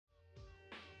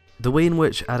The way in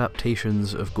which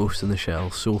adaptations of Ghost in the Shell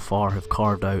so far have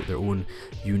carved out their own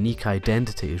unique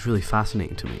identity is really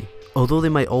fascinating to me. Although they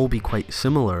might all be quite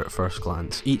similar at first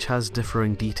glance, each has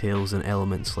differing details and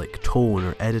elements like tone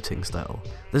or editing style.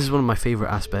 This is one of my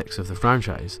favourite aspects of the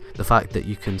franchise, the fact that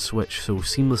you can switch so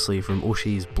seamlessly from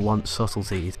Oshii's blunt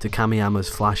subtlety to Kamiyama's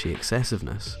flashy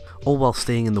excessiveness, all while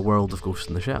staying in the world of Ghost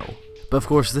in the Shell. But of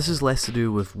course, this is less to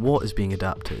do with what is being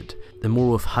adapted, and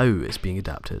more with how it's being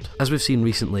adapted. As we've seen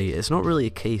recently, it's not really a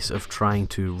case of trying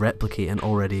to replicate an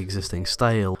already existing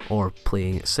style or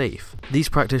playing it safe. These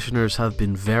practitioners have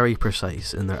been very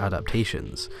precise in their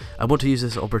adaptations. I want to use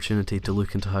this opportunity to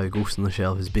look into how Ghost in the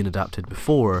Shell has been adapted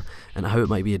before, and how it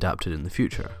might be adapted in the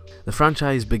future. The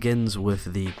franchise begins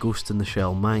with the Ghost in the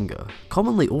Shell manga,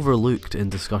 commonly overlooked in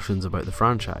discussions about the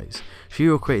franchise.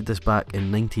 Shiro created this back in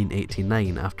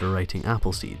 1989 after writing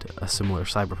Appleseed, a similar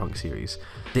cyberpunk series.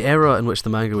 The era in which the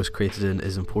manga was created in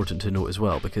is important to note as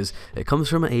well, because it comes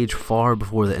from an age far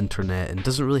before the internet and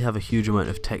doesn't really have a huge amount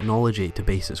of technology to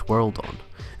base its world on.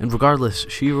 And regardless,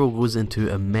 Shiro goes into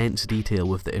immense detail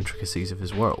with the intricacies of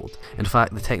his world. In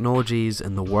fact, the technologies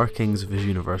and the workings of his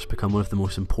universe become one of the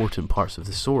most important parts of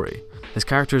the story. His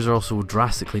characters are also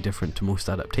drastically different to most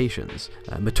adaptations.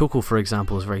 Mitoko, for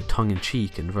example, is very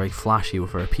tongue-in-cheek and very flashy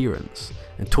with her appearance.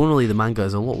 And tonally, the manga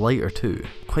is a lot lighter too,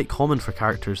 quite common for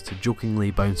characters to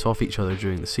jokingly bounce off each other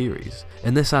during the series.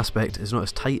 In this aspect, it's not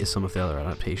as tight as some of the other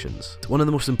adaptations. One of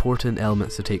the most important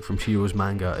elements to take from Shiro's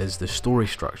manga is the story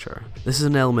structure. This is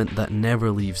an element that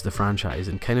never leaves the franchise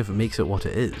and kind of makes it what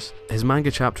it is. His manga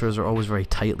chapters are always very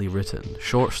tightly written,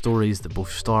 short stories that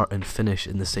both start and finish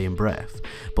in the same breath,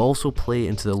 but also play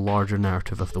into the larger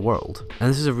narrative of the world. And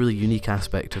this is a really unique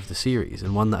aspect of the series,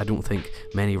 and one that I don't think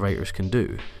many writers can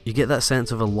do. You get that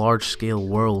sense of a large-scale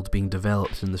world being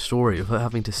developed in the story without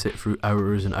having to sit through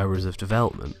hours and hours of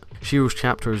development. Shiro's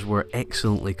chapters were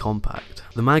excellently compact.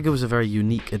 The manga was a very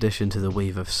unique addition to the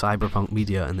wave of cyberpunk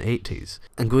media in the 80s,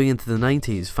 and going into the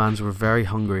 90s, fans were very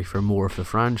hungry for more of the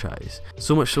franchise,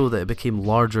 so much so that it became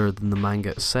larger than the manga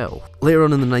itself. Later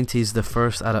on in the 90s, the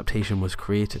first adaptation was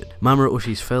created, Mamoru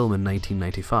Oshii's film in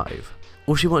 1995.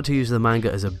 Oshii wanted to use the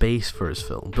manga as a base for his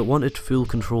film, but wanted full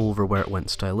control over where it went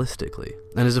stylistically,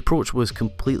 and his approach was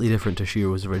completely different to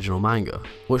Shiro's original manga.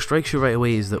 What strikes you right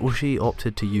away is that Oshii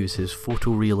opted to use his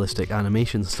photorealistic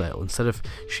animation style instead of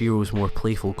Shiro's more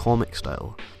playful comic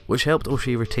style, which helped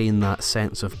Oshii retain that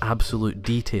sense of absolute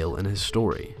detail in his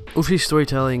story. Oshii's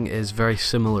storytelling is very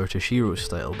similar to Shiro's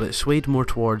style, but it swayed more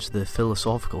towards the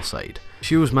philosophical side.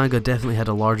 Shiro's manga definitely had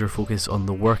a larger focus on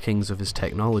the workings of his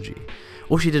technology.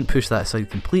 Oshii didn't push that aside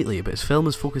completely, but his film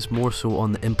is focused more so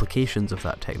on the implications of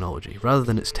that technology, rather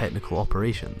than its technical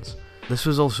operations. This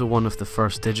was also one of the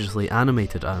first digitally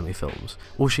animated anime films.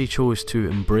 Oshii chose to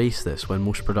embrace this when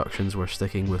most productions were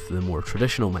sticking with the more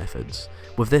traditional methods.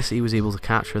 With this, he was able to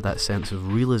capture that sense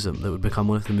of realism that would become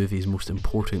one of the movie's most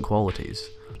important qualities.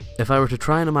 If I were to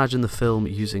try and imagine the film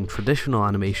using traditional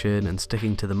animation and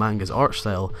sticking to the manga's art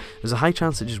style, there's a high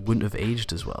chance it just wouldn't have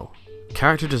aged as well.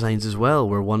 Character designs as well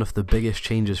were one of the biggest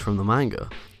changes from the manga.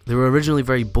 They were originally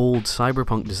very bold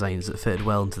cyberpunk designs that fitted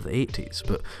well into the 80s,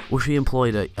 but Oshii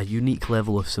employed a unique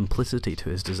level of simplicity to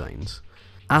his designs.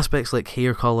 Aspects like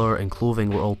hair colour and clothing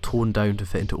were all toned down to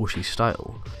fit into Oshii's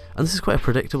style, and this is quite a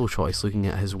predictable choice looking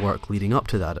at his work leading up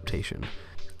to the adaptation.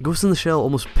 Ghost in the Shell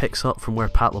almost picks up from where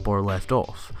Patlabor left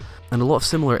off, and a lot of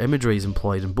similar imagery is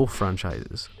employed in both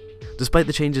franchises. Despite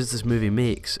the changes this movie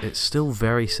makes, it's still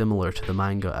very similar to the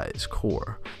manga at its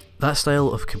core. That style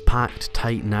of compact,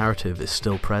 tight narrative is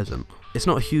still present. It's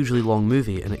not a hugely long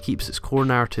movie, and it keeps its core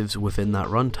narratives within that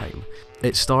runtime.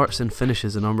 It starts and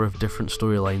finishes a number of different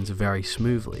storylines very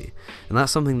smoothly, and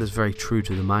that's something that's very true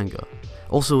to the manga.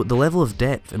 Also, the level of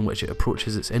depth in which it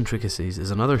approaches its intricacies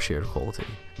is another shared quality.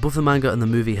 Both the manga and the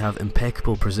movie have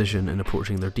impeccable precision in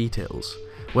approaching their details,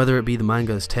 whether it be the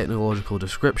manga's technological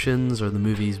descriptions or the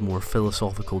movie's more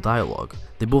philosophical dialogue.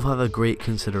 They both have a great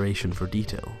consideration for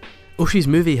detail. Oshii's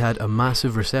movie had a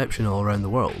massive reception all around the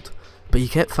world, but he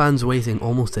kept fans waiting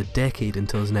almost a decade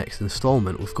until his next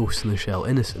installment with Ghost in the Shell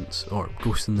Innocence, or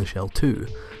Ghost in the Shell 2.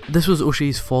 This was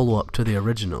Oshii's follow-up to the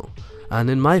original, and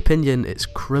in my opinion it's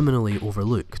criminally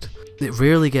overlooked. It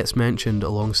rarely gets mentioned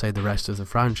alongside the rest of the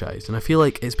franchise, and I feel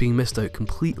like it's being missed out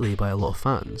completely by a lot of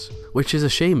fans, which is a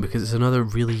shame because it's another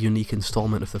really unique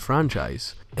installment of the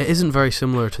franchise. It isn't very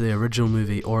similar to the original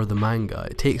movie or the manga,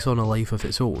 it takes on a life of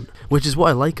its own, which is what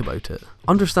I like about it.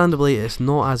 Understandably, it's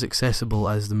not as accessible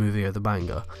as the movie or the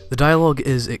manga. The dialogue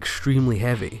is extremely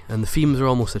heavy, and the themes are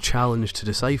almost a challenge to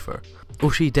decipher.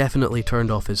 Oshii definitely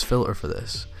turned off his filter for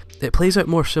this. It plays out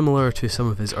more similar to some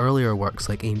of his earlier works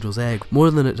like Angel's Egg,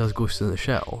 more than it does Ghost in the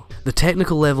Shell. The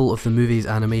technical level of the movie's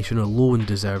animation alone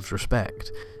deserves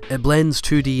respect. It blends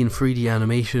 2D and 3D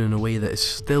animation in a way that is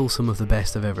still some of the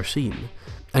best I've ever seen.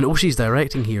 And Oshii's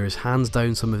directing here is hands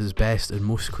down some of his best and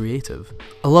most creative.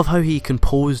 I love how he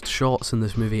composed shots in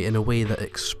this movie in a way that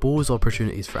expose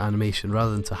opportunities for animation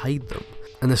rather than to hide them.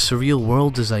 And the surreal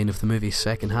world design of the movie's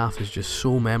second half is just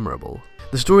so memorable.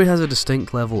 The story has a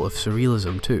distinct level of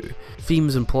surrealism too.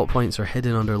 Themes and plot points are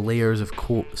hidden under layers of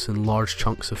quotes and large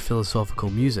chunks of philosophical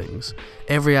musings.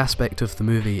 Every aspect of the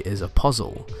movie is a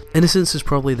puzzle. Innocence is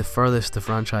probably the furthest the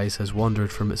franchise has wandered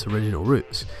from its original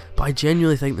roots, but I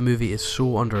genuinely think the movie is so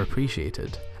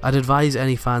underappreciated. I'd advise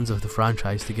any fans of the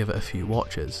franchise to give it a few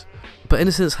watches. But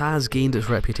Innocence has gained its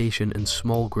reputation in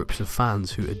small groups of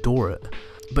fans who adore it,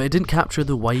 but it didn't capture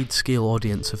the wide-scale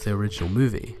audience of the original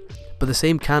movie. But the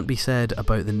same can't be said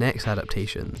about the next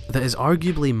adaptation, that has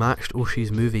arguably matched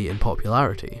Oshii's movie in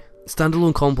popularity.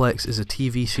 Standalone Complex is a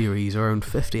TV series around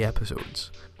 50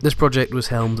 episodes. This project was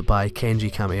helmed by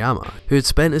Kenji Kamiyama, who had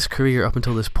spent his career up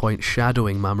until this point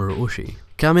shadowing Mamoru Oshii.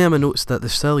 Kamiyama notes that the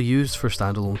style used for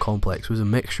Standalone Complex was a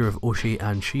mixture of Oshii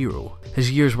and Shiro.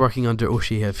 His years working under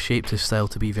Oshii have shaped his style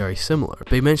to be very similar,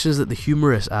 but he mentions that the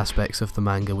humorous aspects of the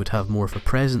manga would have more of a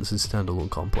presence in Standalone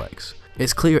Complex.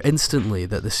 It's clear instantly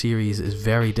that the series is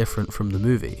very different from the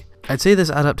movie. I'd say this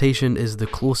adaptation is the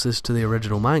closest to the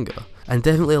original manga, and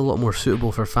definitely a lot more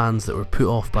suitable for fans that were put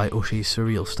off by Oshii's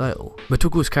surreal style.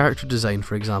 Motoko's character design,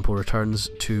 for example, returns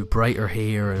to brighter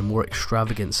hair and a more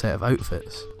extravagant set of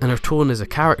outfits, and her tone as a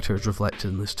character is reflected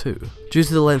in this too. Due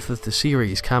to the length of the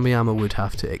series, Kamiyama would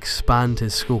have to expand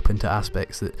his scope into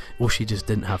aspects that Oshii just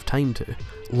didn't have time to.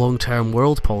 Long-term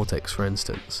world politics, for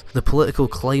instance. The political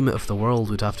climate of the world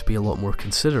would have to be a lot more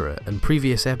considerate, and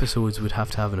previous episodes would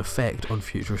have to have an effect on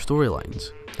future storylines.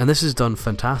 And this is done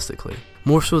fantastically,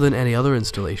 more so than any other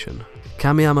installation.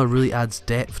 Kamiyama really adds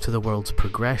depth to the world's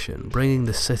progression, bringing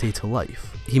the city to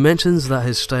life. He mentions that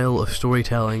his style of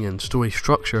storytelling and story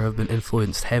structure have been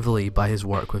influenced heavily by his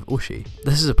work with Oshii.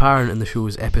 This is apparent in the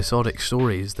show's episodic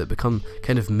stories that become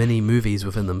kind of mini movies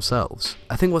within themselves.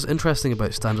 I think what's interesting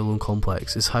about Standalone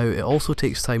Complex is how it also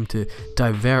takes time to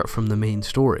divert from the main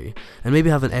story, and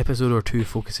maybe have an episode or two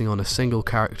focusing on a single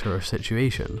character or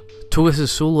situation.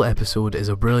 Toga's solo episode is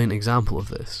a brilliant example of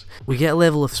this. We get a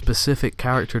level of specific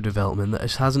character development that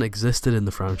just hasn't existed in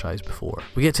the franchise before.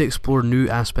 We get to explore new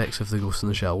aspects of the Ghost in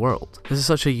the Shell world. This is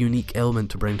such a unique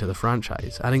element to bring to the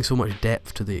franchise, adding so much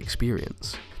depth to the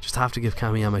experience. Just have to give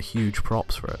Kamiyama huge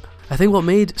props for it. I think what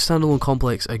made Standalone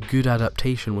Complex a good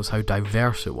adaptation was how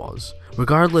diverse it was.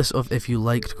 Regardless of if you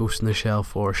liked Ghost in the Shell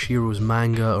for Shiro's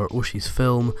manga or Oshii's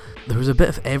film, there was a bit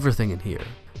of everything in here,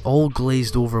 all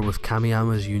glazed over with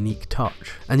Kamiyama's unique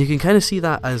touch. And you can kind of see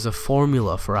that as a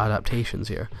formula for adaptations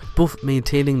here, both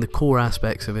maintaining the core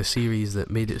aspects of a series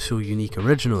that made it so unique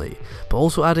originally, but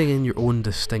also adding in your own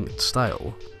distinct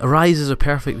style. Arise is a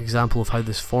perfect example of how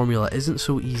this formula isn't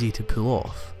so easy to pull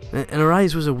off. And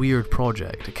Arise was a weird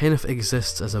project. It kind of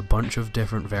exists as a bunch of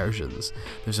different versions.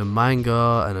 There's a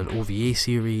manga and an OVA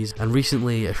series, and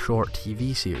recently a short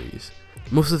TV series.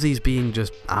 Most of these being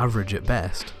just average at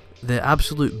best. The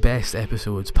absolute best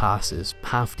episodes pass as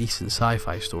half-decent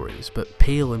sci-fi stories, but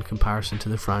pale in comparison to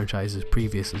the franchise's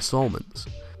previous installments.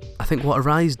 I think what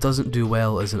Arise doesn't do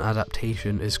well as an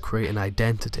adaptation is create an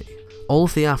identity. All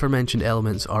of the aforementioned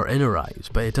elements are in Arise,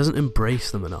 but it doesn't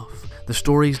embrace them enough. The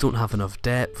stories don't have enough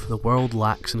depth, the world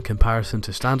lacks in comparison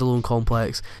to Standalone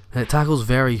Complex, and it tackles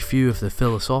very few of the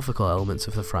philosophical elements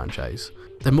of the franchise.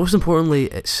 And most importantly,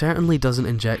 it certainly doesn't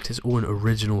inject its own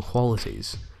original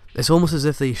qualities. It's almost as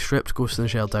if they stripped Ghost in the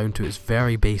Shell down to its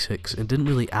very basics and didn't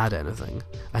really add anything.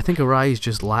 I think Arise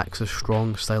just lacks a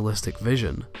strong stylistic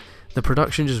vision. The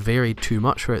production just varied too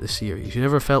much throughout the series. You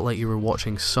never felt like you were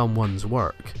watching someone's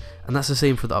work, and that's the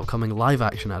same for the upcoming live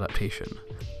action adaptation.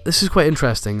 This is quite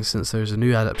interesting since there's a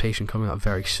new adaptation coming up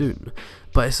very soon,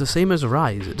 but it's the same as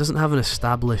Arise. It doesn't have an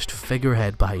established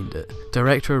figurehead behind it.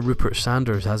 Director Rupert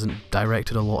Sanders hasn't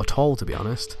directed a lot at all, to be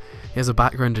honest. He has a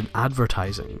background in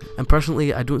advertising, and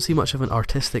personally I don't see much of an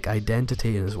artistic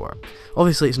identity in his work.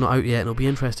 Obviously it's not out yet, and it'll be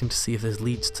interesting to see if this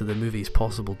leads to the movie's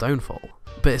possible downfall,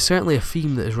 but it's certainly a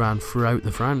theme that is ran throughout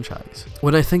the franchise.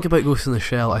 When I think about Ghost in the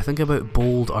Shell, I think about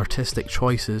bold artistic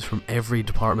choices from every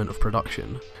department of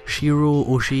production. Shiro,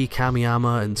 Oshii,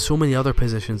 Kamiyama, and so many other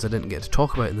positions I didn't get to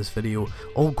talk about in this video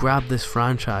all grabbed this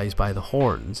franchise by the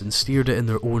horns and steered it in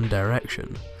their own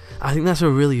direction. I think that's a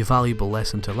really valuable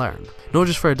lesson to learn, not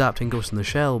just for adapting Ghost in the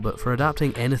Shell, but for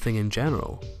adapting anything in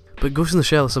general. But Ghost in the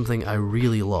Shell is something I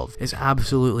really love. It's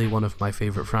absolutely one of my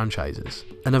favourite franchises.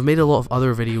 And I've made a lot of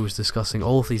other videos discussing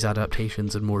all of these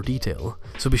adaptations in more detail,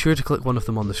 so be sure to click one of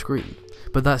them on the screen.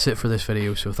 But that's it for this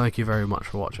video, so thank you very much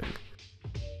for watching.